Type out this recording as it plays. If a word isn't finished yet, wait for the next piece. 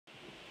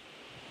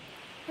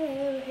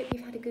Hello, I hope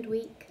you've had a good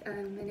week,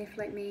 and if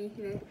like me,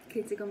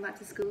 kids have gone back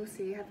to school,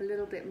 so you have a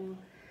little bit more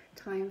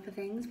time for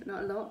things, but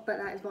not a lot. But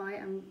that is why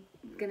I'm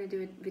going to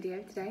do a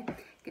video today,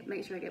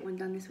 make sure I get one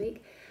done this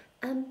week.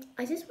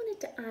 I just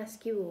wanted to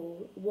ask you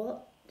all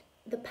what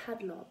the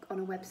padlock on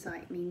a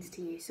website means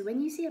to you. So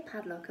when you see a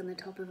padlock on the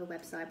top of a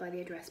website by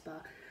the address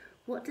bar,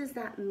 what does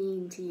that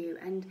mean to you?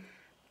 And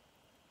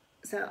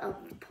so I'll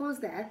pause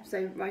there,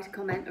 so write a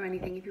comment or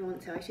anything if you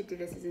want to. I should do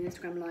this as an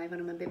Instagram live and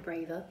I'm a bit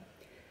braver.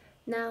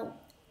 Now,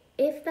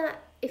 if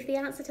the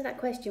answer to that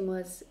question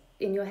was,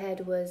 in your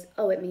head was,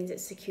 oh, it means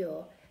it's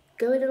secure,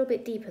 go a little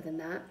bit deeper than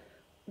that.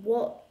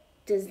 What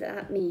does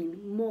that mean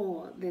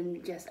more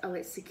than just, oh,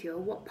 it's secure?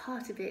 What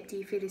part of it do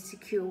you feel is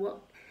secure?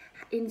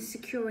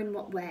 Insecure in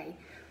what way?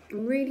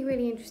 I'm really,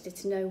 really interested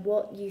to know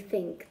what you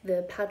think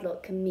the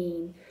padlock can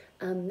mean,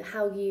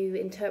 how you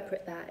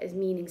interpret that as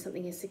meaning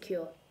something is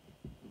secure.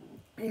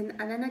 And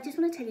then I just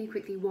want to tell you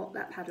quickly what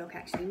that padlock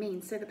actually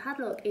means. So the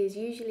padlock is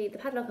usually, the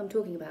padlock I'm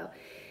talking about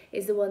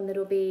is the one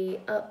that'll be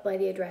up by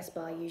the address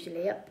bar,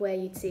 usually, up where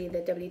you'd see the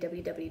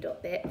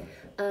www bit.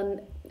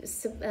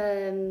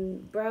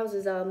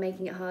 Browsers are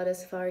making it harder,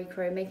 Safari,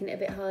 Chrome, making it a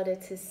bit harder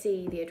to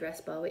see the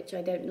address bar, which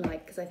I don't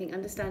like, because I think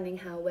understanding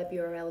how web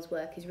URLs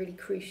work is really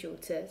crucial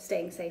to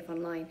staying safe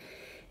online.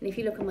 And if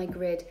you look on my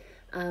grid,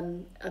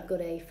 I've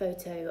got a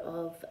photo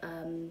of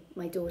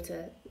my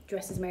daughter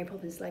dressed as Mary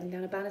Poppins sliding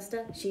down a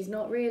banister. She's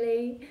not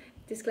really.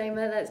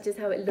 Disclaimer, that's just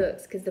how it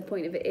looks, because the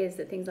point of it is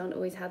that things aren't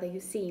always how they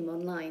seem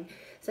online.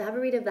 So have a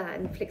read of that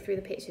and flick through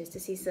the pictures to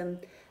see some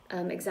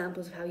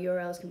examples of how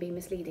URLs can be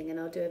misleading, and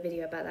I'll do a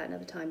video about that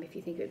another time if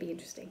you think it would be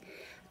interesting.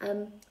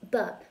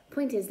 But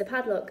point is, the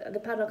padlock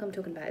I'm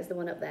talking about is the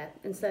one up there.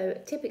 And so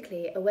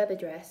typically a web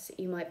address,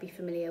 you might be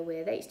familiar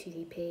with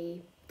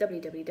HTTP,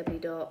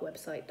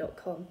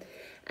 www.website.com,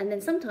 and then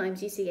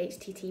sometimes you see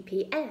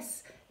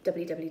HTTPS,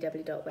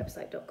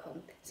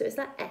 www.website.com. So it's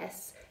that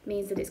S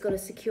means that it's got a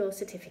secure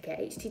certificate.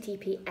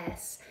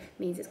 HTTPS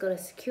means it's got a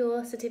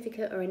secure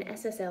certificate or an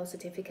SSL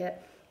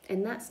certificate,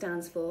 and that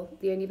stands for,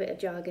 the only bit of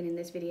jargon in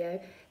this video,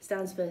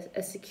 stands for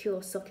a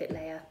secure socket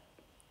layer.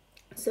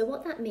 So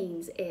what that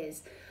means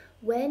is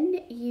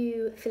when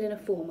you fill in a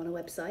form on a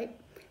website,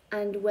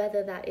 and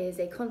whether that is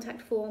a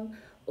contact form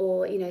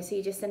or, so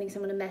you're just sending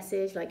someone a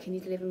message like, can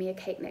you deliver me a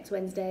cake next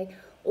Wednesday?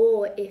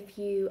 Or if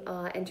you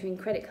are entering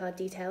credit card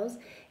details,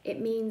 it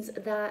means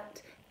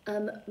that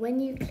when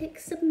you click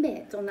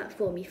submit on that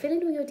form, you fill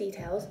in all your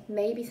details,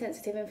 maybe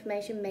sensitive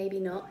information, maybe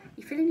not.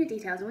 You fill in your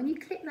details, and when you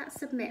click that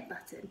submit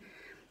button,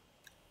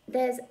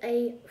 there's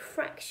a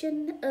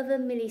fraction of a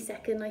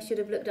millisecond. I should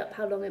have looked up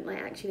how long it might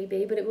actually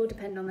be, but it will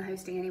depend on the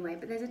hosting anyway.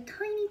 But there's a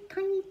tiny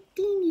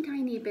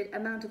bit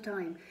amount of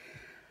time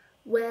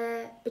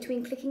where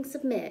between clicking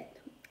submit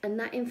and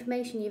that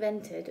information you've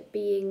entered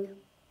being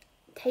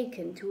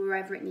taken to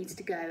wherever it needs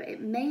to go.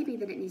 It may be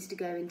that it needs to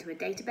go into a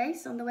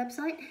database on the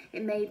website.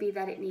 It may be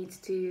that it needs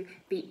to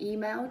be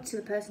emailed to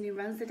the person who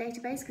runs the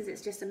database because it's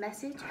just a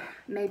message.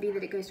 It may be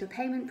that it goes to a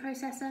payment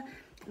processor.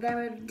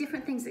 There are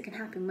different things that can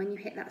happen when you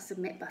hit that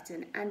submit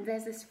button, and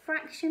there's this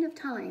fraction of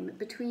time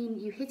between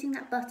you hitting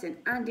that button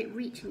and it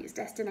reaching its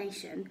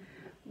destination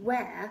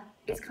where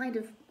it's kind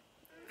of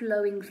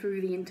flowing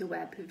through the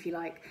interweb, if you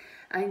like,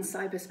 in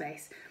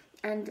cyberspace.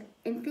 And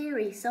in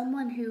theory, some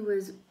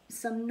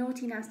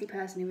naughty, nasty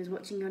person who was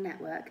watching your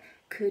network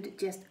could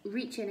just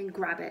reach in and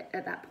grab it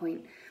at that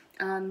point.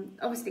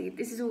 Obviously,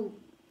 this is all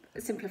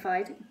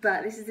simplified,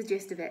 but this is the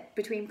gist of it.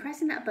 Between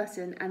pressing that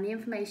button and the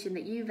information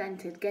that you've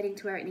entered getting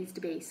to where it needs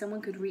to be,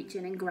 someone could reach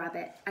in and grab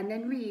it and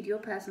then read your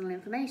personal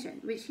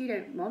information, which you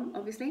don't want,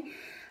 obviously.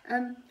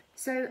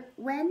 So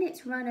when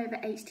it's run over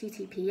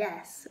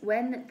HTTPS,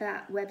 when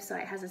that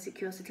website has a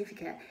secure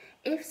certificate,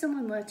 if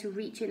someone were to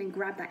reach in and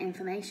grab that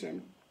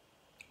information,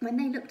 when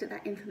they looked at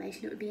that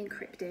information, it would be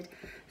encrypted.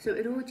 So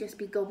it would all just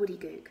be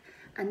gobbledygook,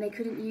 and they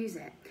couldn't use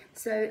it.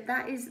 So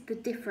that is the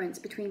difference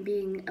between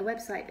being a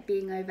website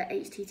being over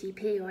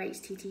HTTP or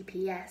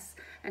HTTPS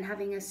and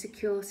having a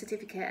secure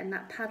certificate and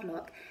that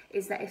padlock,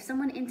 is that if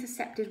someone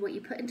intercepted what you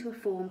put into a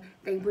form,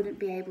 they wouldn't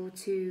be able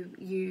to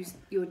use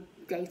your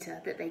data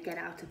that they get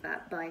out of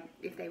that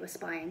if they were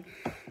spying.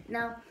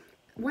 Now,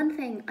 one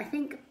thing, I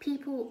think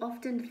people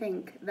often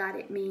think that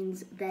it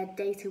means their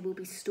data will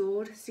be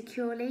stored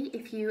securely.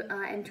 If you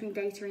are entering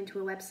data into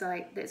a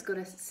website that's got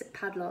a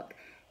padlock,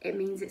 it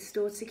means it's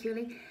stored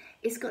securely.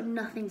 It's got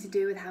nothing to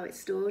do with how it's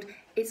stored.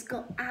 It's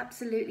got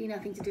absolutely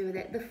nothing to do with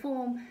it. The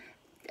form,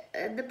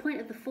 the point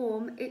of the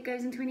form, it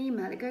goes into an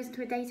email, it goes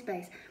into a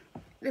database.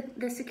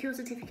 The secure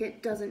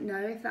certificate doesn't know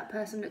if that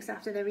person looks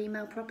after their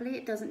email properly.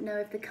 It doesn't know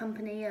if the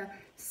company are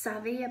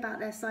savvy about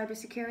their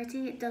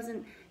cybersecurity. It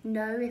doesn't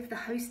know if the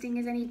hosting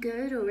is any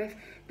good, or if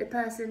the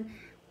person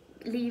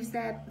leaves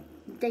their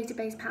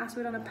database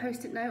password on a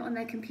post-it note on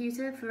their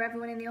computer for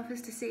everyone in the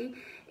office to see.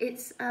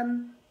 It's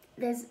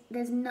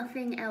there's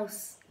nothing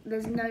else.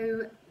 There's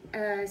no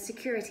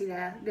security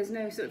there. There's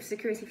no sort of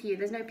security for you.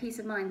 There's no peace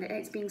of mind that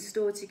it's being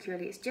stored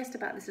securely. It's just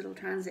about this little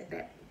transit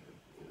bit.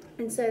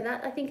 And so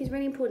that, I think, is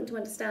really important to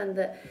understand,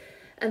 that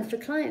And for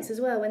clients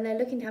as well, when they're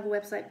looking to have a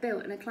website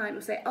built and a client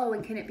will say, oh,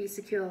 and can it be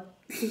secure?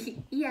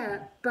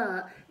 Yeah,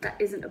 but that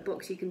isn't a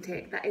box you can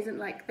tick. That isn't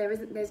like,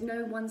 there's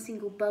no one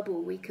single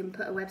bubble we can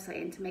put a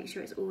website in to make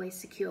sure it's always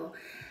secure.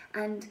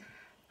 And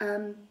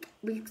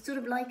we sort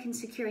of liken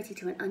security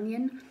to an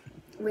onion,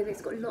 where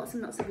it's got lots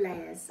and lots of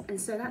layers.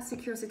 And so that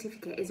secure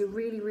certificate is a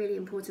really, really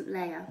important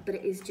layer, but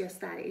it is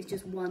just that. It is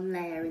just one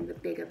layer in the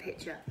bigger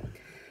picture.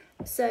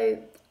 So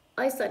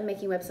I started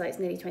making websites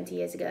nearly 20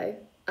 years ago.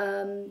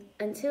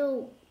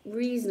 Until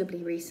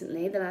reasonably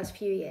recently, the last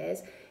few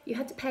years, you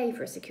had to pay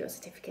for a secure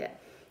certificate.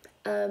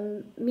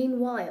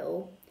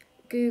 Meanwhile,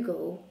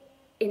 Google,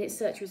 in its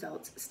search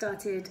results,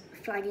 started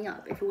flagging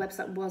up if a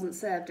website wasn't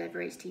served over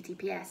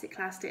HTTPS. It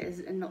classed it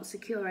as not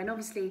secure. And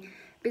obviously,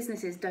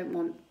 businesses don't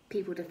want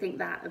people to think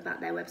that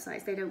about their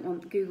websites. They don't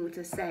want Google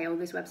to say, oh,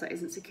 this website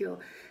isn't secure.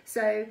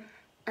 So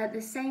at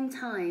the same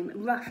time,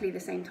 roughly the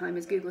same time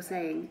as Google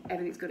saying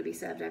everything's got to be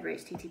served over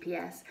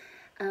HTTPS,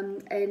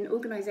 an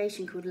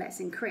organisation called Let's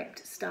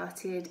Encrypt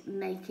started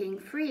making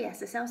free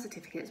SSL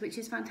certificates, which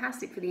is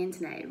fantastic for the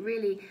internet. It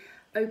really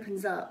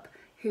opens up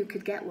who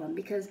could get one,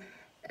 because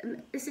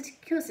the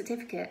secure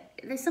certificate,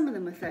 there's some of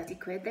them are 30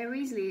 quid. They're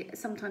easily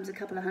sometimes a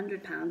couple of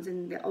 £100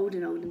 in the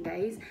olden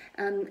days,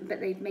 but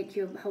they'd make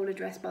your whole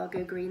address bar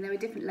go green. There were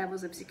different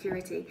levels of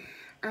security.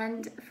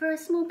 And for a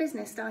small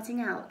business starting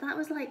out, that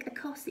was like a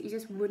cost that you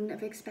just wouldn't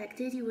have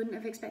expected. You wouldn't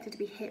have expected to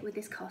be hit with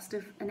this cost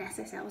of an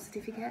SSL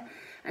certificate,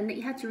 and that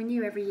you had to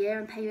renew every year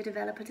and pay your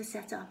developer to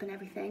set up and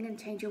everything and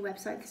change your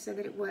website so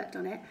that it worked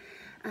on it.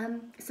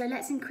 So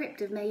Let's Encrypt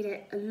have made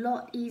it a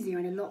lot easier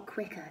and a lot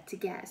quicker to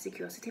get a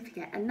secure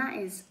certificate, and that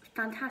is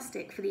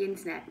fantastic for the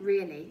internet,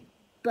 really.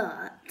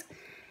 But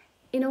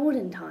in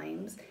olden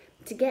times,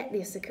 to get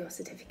the secure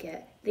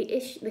certificate,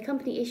 the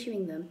company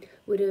issuing them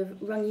would have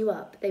rung you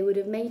up. They would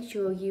have made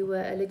sure you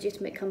were a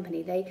legitimate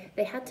company.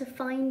 They had to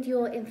find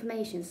your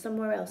information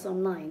somewhere else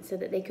online so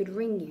that they could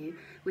ring you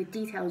with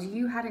details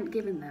you hadn't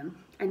given them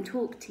and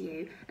talk to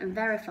you and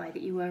verify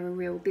that you were a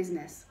real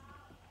business,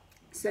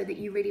 so that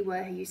you really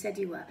were who you said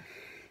you were.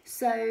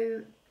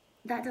 So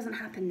that doesn't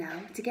happen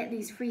now. To get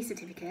these free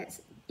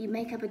certificates, you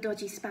make up a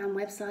dodgy spam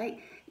website,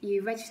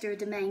 you register a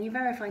domain, you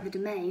verify the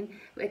domain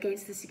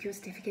against the secure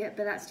certificate,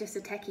 but that's just a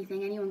techie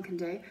thing anyone can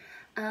do.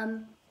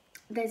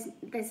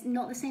 There's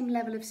not the same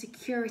level of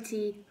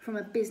security from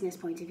a business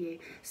point of view.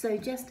 So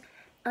just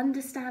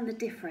understand the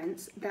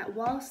difference, that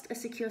whilst a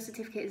secure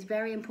certificate is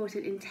very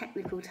important in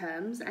technical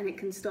terms and it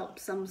can stop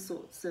some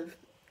sorts of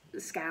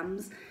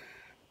scams,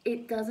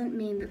 it doesn't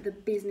mean that the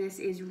business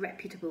is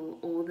reputable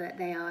or that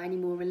they are any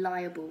more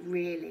reliable,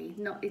 really.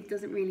 It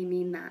doesn't really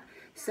mean that.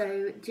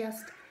 So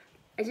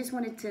I just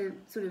wanted to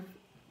sort of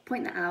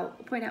point out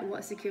what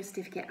a secure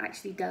certificate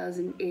actually does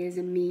and is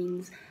and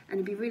means, and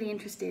I'd be really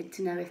interested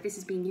to know if this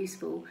has been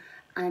useful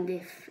and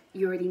if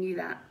you already knew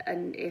that,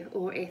 and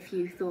if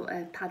you thought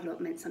a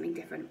padlock meant something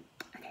different.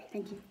 Okay,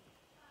 thank you.